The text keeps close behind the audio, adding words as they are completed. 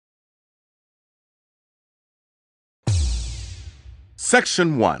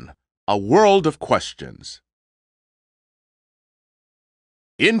Section 1. A World of Questions.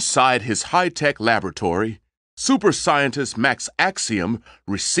 Inside his high-tech laboratory, super scientist Max Axiom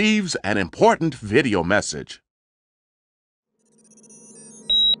receives an important video message.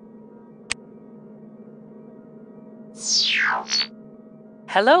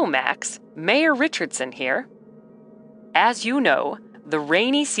 Hello, Max. Mayor Richardson here. As you know, the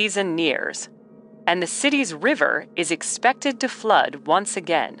rainy season nears, and the city's river is expected to flood once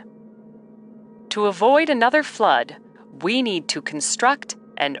again. To avoid another flood, we need to construct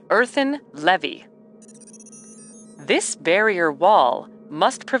an earthen levee. This barrier wall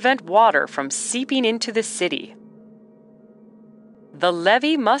must prevent water from seeping into the city. The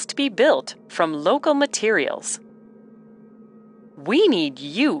levee must be built from local materials. We need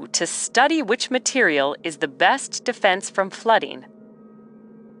you to study which material is the best defense from flooding.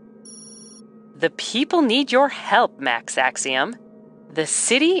 The people need your help, Max Axiom. The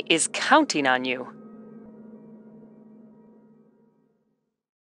city is counting on you.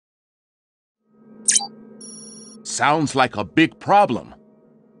 Sounds like a big problem.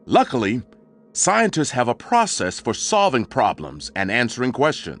 Luckily, scientists have a process for solving problems and answering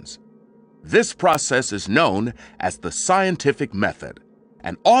questions. This process is known as the scientific method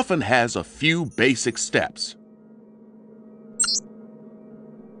and often has a few basic steps.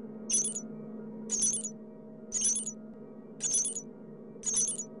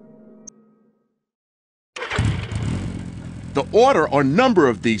 The order or number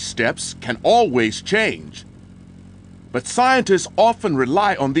of these steps can always change, but scientists often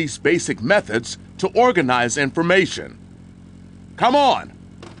rely on these basic methods to organize information. Come on!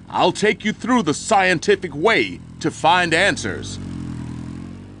 I'll take you through the scientific way to find answers.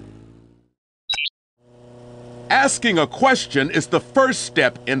 Asking a question is the first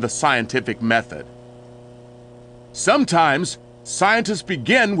step in the scientific method. Sometimes, scientists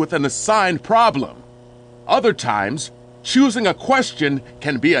begin with an assigned problem. Other times, choosing a question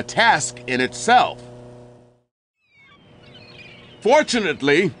can be a task in itself.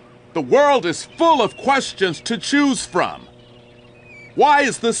 Fortunately, the world is full of questions to choose from. Why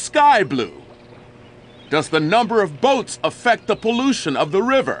is the sky blue? Does the number of boats affect the pollution of the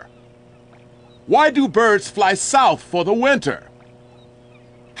river? Why do birds fly south for the winter?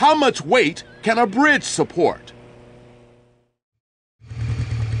 How much weight can a bridge support?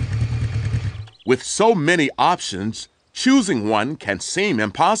 With so many options, choosing one can seem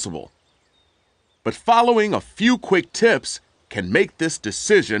impossible. But following a few quick tips can make this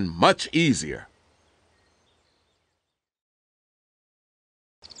decision much easier.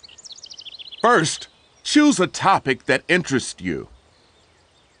 First, choose a topic that interests you.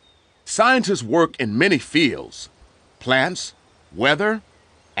 Scientists work in many fields. Plants, weather,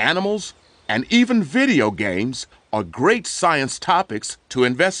 animals, and even video games are great science topics to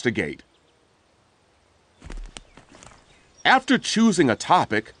investigate. After choosing a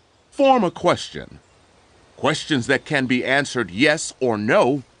topic, form a question. Questions that can be answered yes or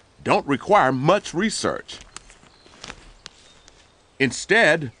no don't require much research.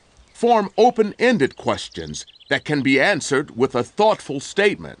 Instead, form open-ended questions that can be answered with a thoughtful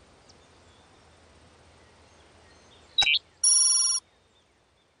statement.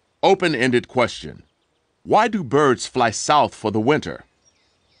 Open-ended question. Why do birds fly south for the winter?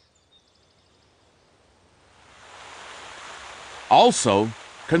 Also,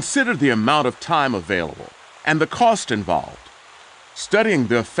 consider the amount of time available and the cost involved. Studying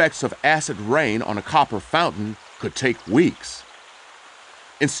the effects of acid rain on a copper fountain could take weeks.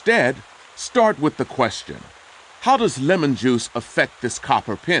 Instead, start with the question, how does lemon juice affect this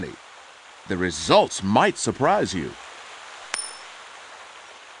copper penny? The results might surprise you.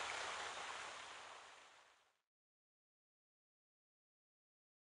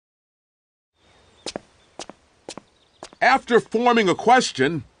 After forming a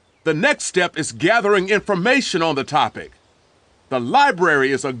question, the next step is gathering information on the topic. The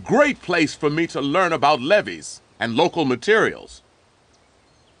library is a great place for me to learn about levees and local materials.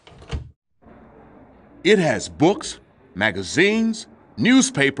 It has books, magazines,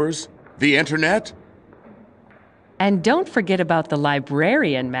 newspapers, the internet. And don't forget about the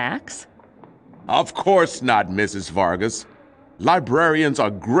librarian, Max. Of course not, Mrs. Vargas. Librarians are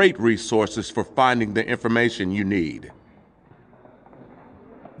great resources for finding the information you need.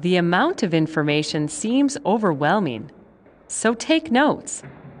 The amount of information seems overwhelming, so take notes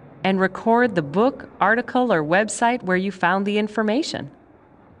and record the book, article, or website where you found the information.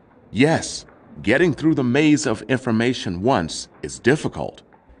 Yes, getting through the maze of information once is difficult.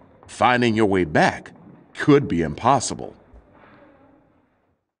 Finding your way back could be impossible.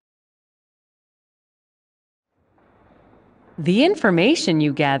 The information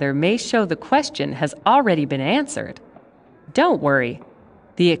you gather may show the question has already been answered. Don't worry.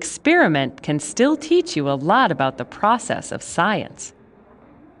 The experiment can still teach you a lot about the process of science.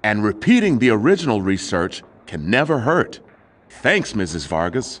 And repeating the original research can never hurt. Thanks, Mrs.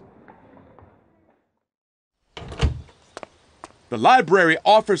 Vargas. The library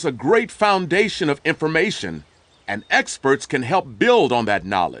offers a great foundation of information, and experts can help build on that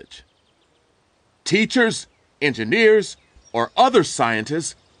knowledge. Teachers, engineers, or other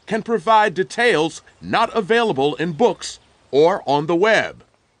scientists can provide details not available in books or on the web.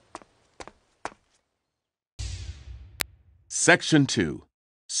 Section 2.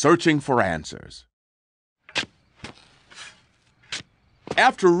 Searching for answers.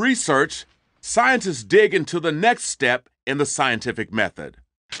 After research, scientists dig into the next step in the scientific method.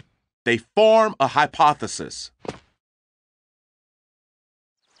 They form a hypothesis.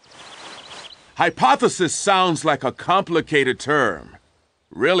 Hypothesis sounds like a complicated term.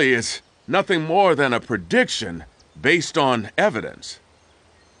 Really, it's nothing more than a prediction based on evidence.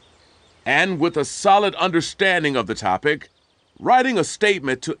 And with a solid understanding of the topic, writing a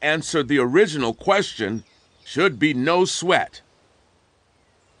statement to answer the original question should be no sweat.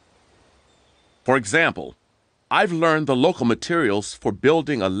 For example, I've learned the local materials for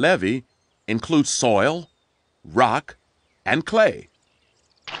building a levee include soil, rock, and clay.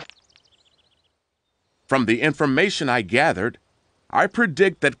 From the information I gathered, I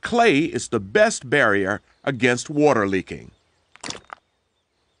predict that clay is the best barrier against water leaking.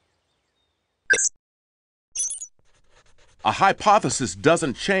 A hypothesis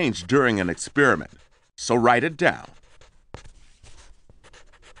doesn't change during an experiment, so write it down.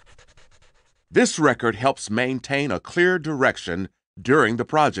 This record helps maintain a clear direction during the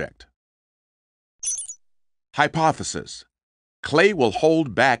project. Hypothesis: clay will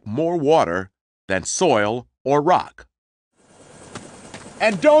hold back more water than soil or rock.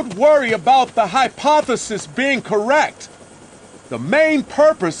 And don't worry about the hypothesis being correct. The main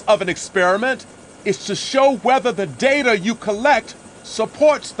purpose of an experiment is to show whether the data you collect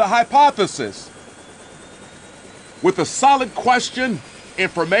supports the hypothesis. With a solid question,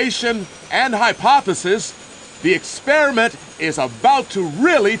 information, and hypothesis, the experiment is about to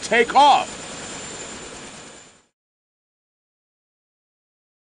really take off.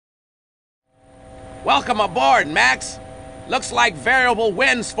 Welcome aboard, Max. Looks like variable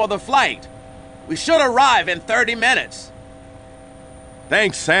winds for the flight. We should arrive in 30 minutes.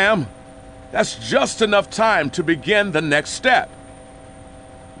 Thanks, Sam. That's just enough time to begin the next step.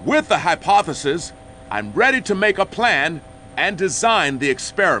 With the hypothesis, I'm ready to make a plan and design the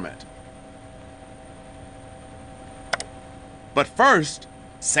experiment. But first,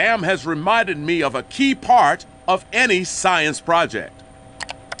 Sam has reminded me of a key part of any science project.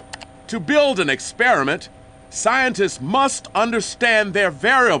 To build an experiment, scientists must understand their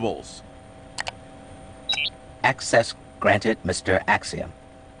variables. Access granted, Mr. Axiom.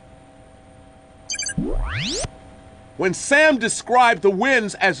 When Sam described the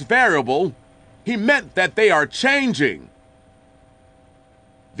winds as variable, he meant that they are changing.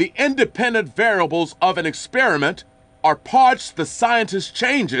 The independent variables of an experiment are parts the scientist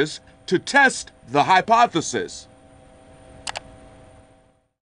changes to test the hypothesis.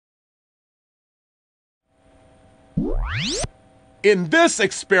 In this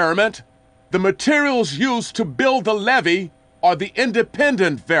experiment, the materials used to build the levee are the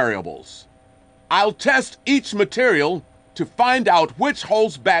independent variables. I'll test each material to find out which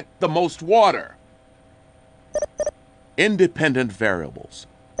holds back the most water. Independent variables: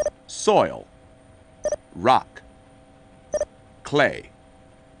 soil, rock, clay.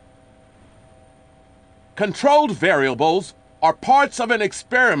 Controlled variables are parts of an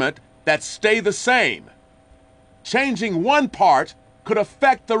experiment that stay the same. Changing one part could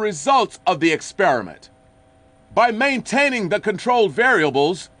affect the results of the experiment. By maintaining the controlled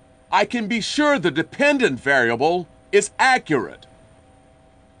variables, I can be sure the dependent variable is accurate.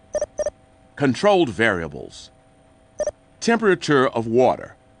 Controlled variables: temperature of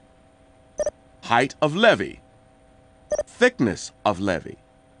water, height of levee, thickness of levee,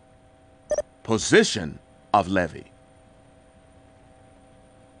 position of levee.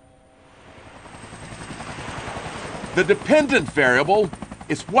 The dependent variable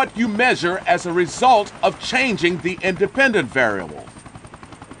is what you measure as a result of changing the independent variable.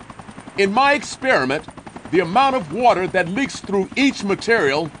 In my experiment, the amount of water that leaks through each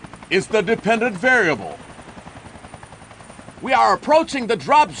material is the dependent variable. We are approaching the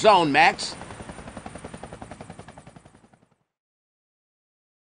drop zone, Max.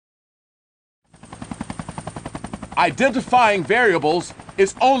 Identifying variables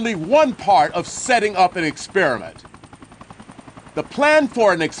is only one part of setting up an experiment. The plan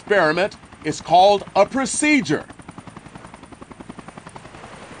for an experiment is called a procedure.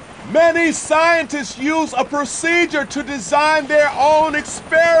 Many scientists use a procedure to design their own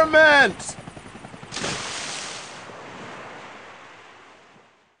experiments.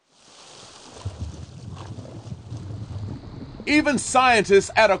 Even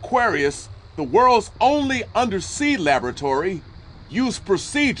scientists at Aquarius, the world's only undersea laboratory, use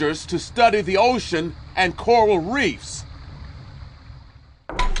procedures to study the ocean and coral reefs.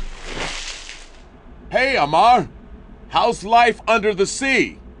 Hey, Amar. How's life under the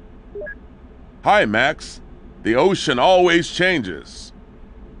sea? Hi, Max. The ocean always changes.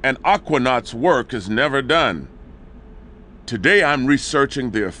 An aquanaut's work is never done. Today I'm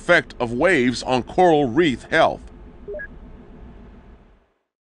researching the effect of waves on coral reef health.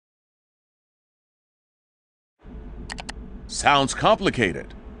 Sounds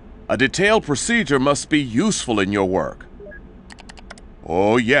complicated. A detailed procedure must be useful in your work.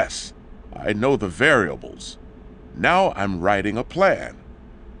 Oh yes, I know the variables. Now I'm writing a plan,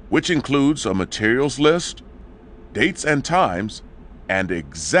 which includes a materials list, dates and times, and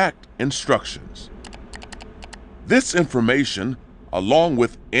exact instructions. This information, along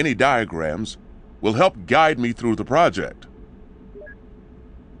with any diagrams, will help guide me through the project.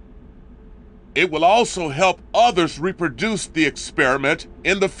 It will also help others reproduce the experiment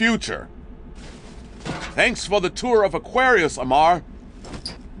in the future. Thanks for the tour of Aquarius, Amar.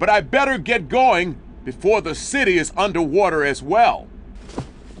 But I better get going before the city is underwater as well.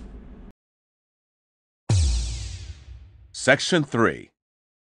 Section 3.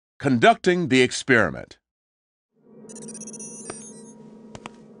 Conducting the experiment.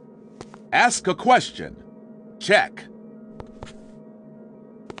 Ask a question. Check.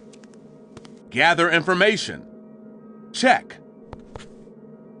 Gather information. Check.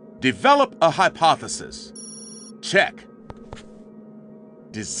 Develop a hypothesis. Check.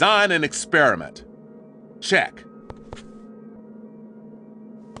 Design an experiment. Check.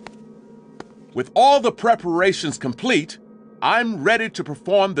 With all the preparations complete, I'm ready to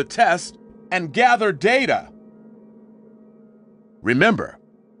perform the test and gather data. Remember,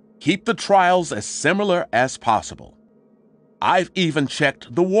 keep the trials as similar as possible. I've even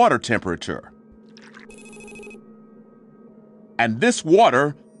checked the water temperature. And this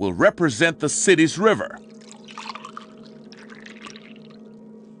water will represent the city's river.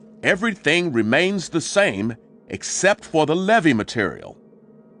 Everything remains the same except for the levee material,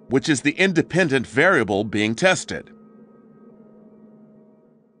 which is the independent variable being tested.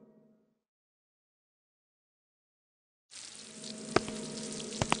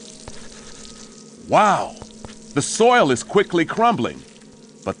 Wow! The soil is quickly crumbling,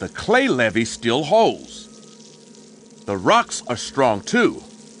 but the clay levee still holds. The rocks are strong too,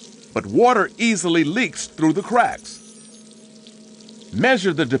 but water easily leaks through the cracks.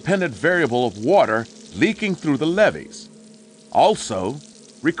 Measure the dependent variable of water leaking through the levees. Also,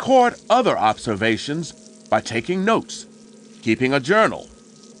 record other observations by taking notes, keeping a journal,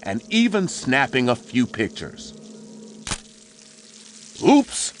 and even snapping a few pictures.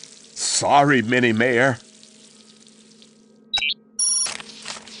 Oops! Sorry, Mini-Mayor.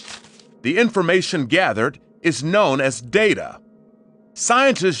 The information gathered is known as data.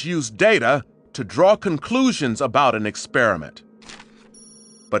 Scientists use data to draw conclusions about an experiment.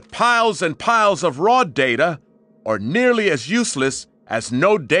 But piles and piles of raw data are nearly as useless as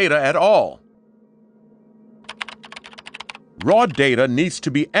no data at all. Raw data needs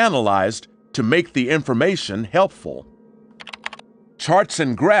to be analyzed to make the information helpful. Charts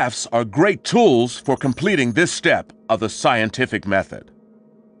and graphs are great tools for completing this step of the scientific method.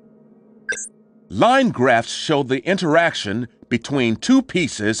 Line graphs show the interaction between two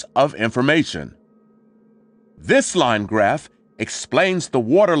pieces of information. This line graph explains the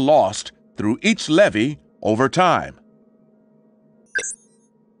water lost through each levee over time.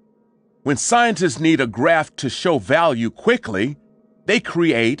 When scientists need a graph to show value quickly, they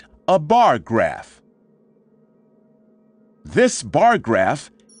create a bar graph. This bar graph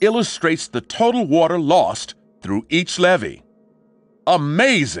illustrates the total water lost through each levee.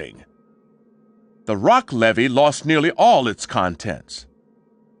 Amazing! The rock levee lost nearly all its contents.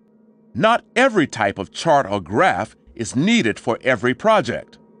 Not every type of chart or graph is needed for every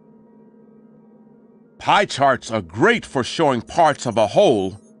project. Pie charts are great for showing parts of a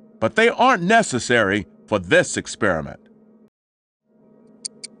whole, but they aren't necessary for this experiment.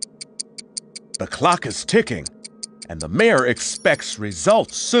 The clock is ticking, and the mayor expects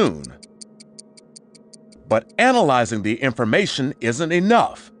results soon. But analyzing the information isn't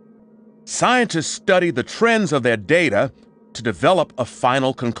enough. Scientists study the trends of their data to develop a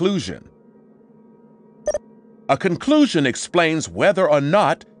final conclusion. A conclusion explains whether or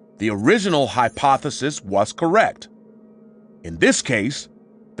not the original hypothesis was correct. In this case,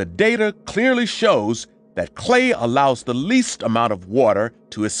 the data clearly shows that clay allows the least amount of water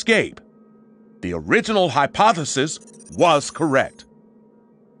to escape. The original hypothesis was correct.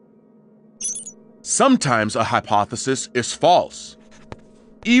 Sometimes a hypothesis is false.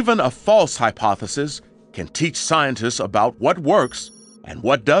 Even a false hypothesis can teach scientists about what works and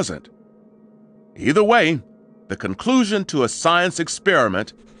what doesn't. Either way, the conclusion to a science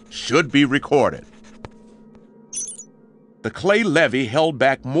experiment should be recorded. The clay levee held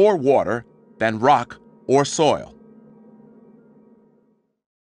back more water than rock or soil.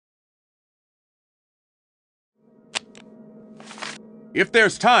 If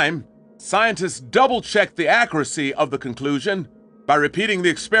there's time, scientists double-check the accuracy of the conclusion by repeating the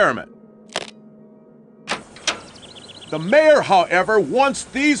experiment. The mayor, however, wants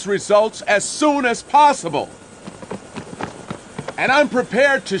these results as soon as possible. And I'm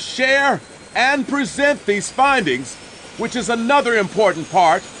prepared to share and present these findings, which is another important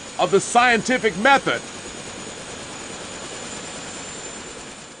part of the scientific method.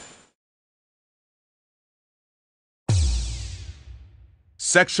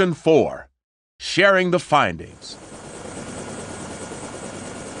 Section 4. Sharing the findings.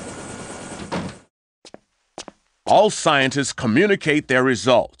 All scientists communicate their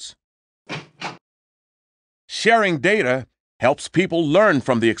results. Sharing data helps people learn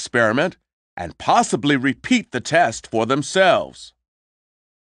from the experiment and possibly repeat the test for themselves.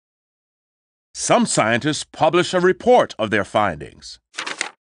 Some scientists publish a report of their findings.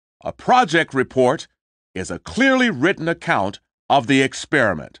 A project report is a clearly written account of the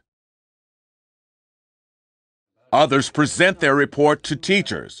experiment. Others present their report to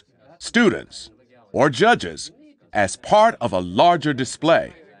teachers, students, or judges as part of a larger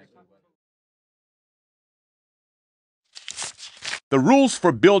display. The rules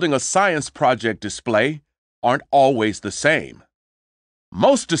for building a science project display aren't always the same.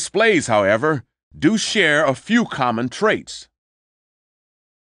 Most displays, however, do share a few common traits.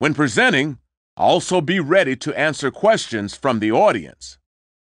 When presenting, also be ready to answer questions from the audience.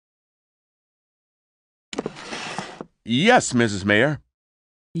 Yes, Mrs. Mayor.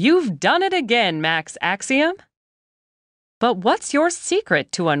 You've done it again, Max Axiom. But what's your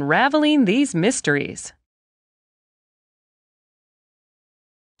secret to unraveling these mysteries?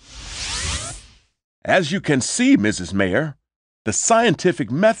 As you can see, Mrs. Mayor, the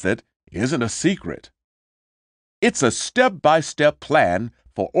scientific method isn't a secret. It's a step-by-step plan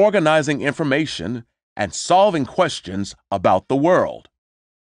for organizing information and solving questions about the world.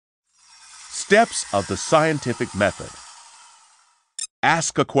 Steps of the scientific method.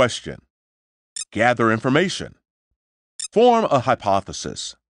 Ask a question. Gather information. Form a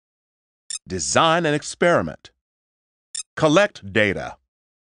hypothesis. Design an experiment. Collect data.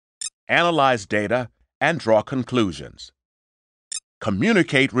 Analyze data and draw conclusions.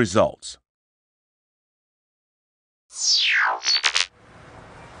 Communicate results.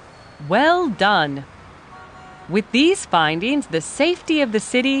 Well done. With these findings, the safety of the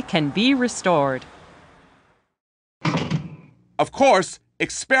city can be restored. Of course,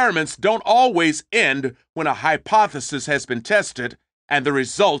 experiments don't always end when a hypothesis has been tested and the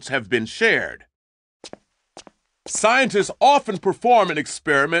results have been shared. Scientists often perform an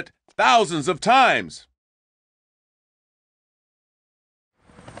experiment thousands of times.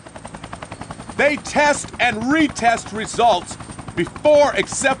 They test and retest results before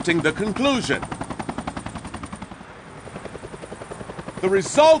accepting the conclusion. The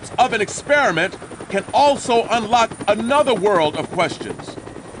results of an experiment can also unlock another world of questions.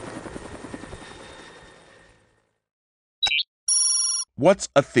 What's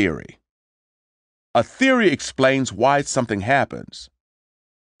a theory? A theory explains why something happens.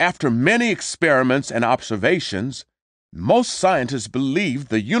 After many experiments and observations, most scientists believe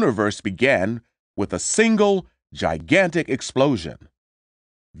the universe began with a single, gigantic explosion.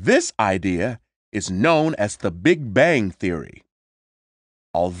 This idea is known as the Big Bang theory.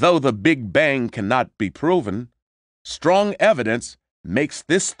 Although the Big Bang cannot be proven, strong evidence makes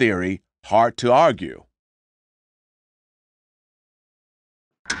this theory hard to argue.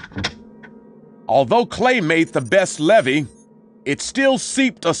 Although clay made the best levee, it still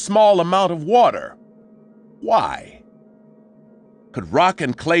seeped a small amount of water. Why? Could rock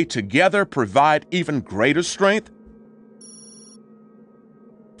and clay together provide even greater strength?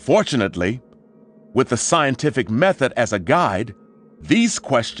 Fortunately, with the scientific method as a guide, these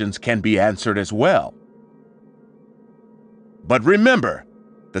questions can be answered as well. But remember,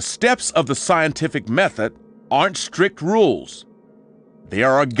 the steps of the scientific method aren't strict rules. They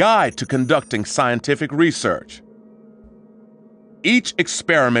are a guide to conducting scientific research. Each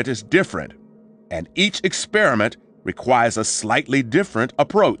experiment is different, and each experiment requires a slightly different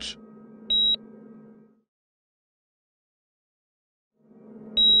approach.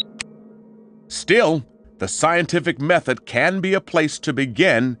 Still, the scientific method can be a place to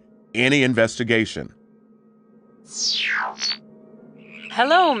begin any investigation.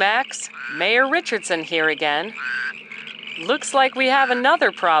 Hello, Max. Mayor Richardson here again. Looks like we have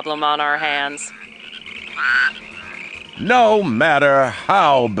another problem on our hands. No matter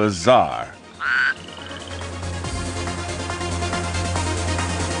how bizarre,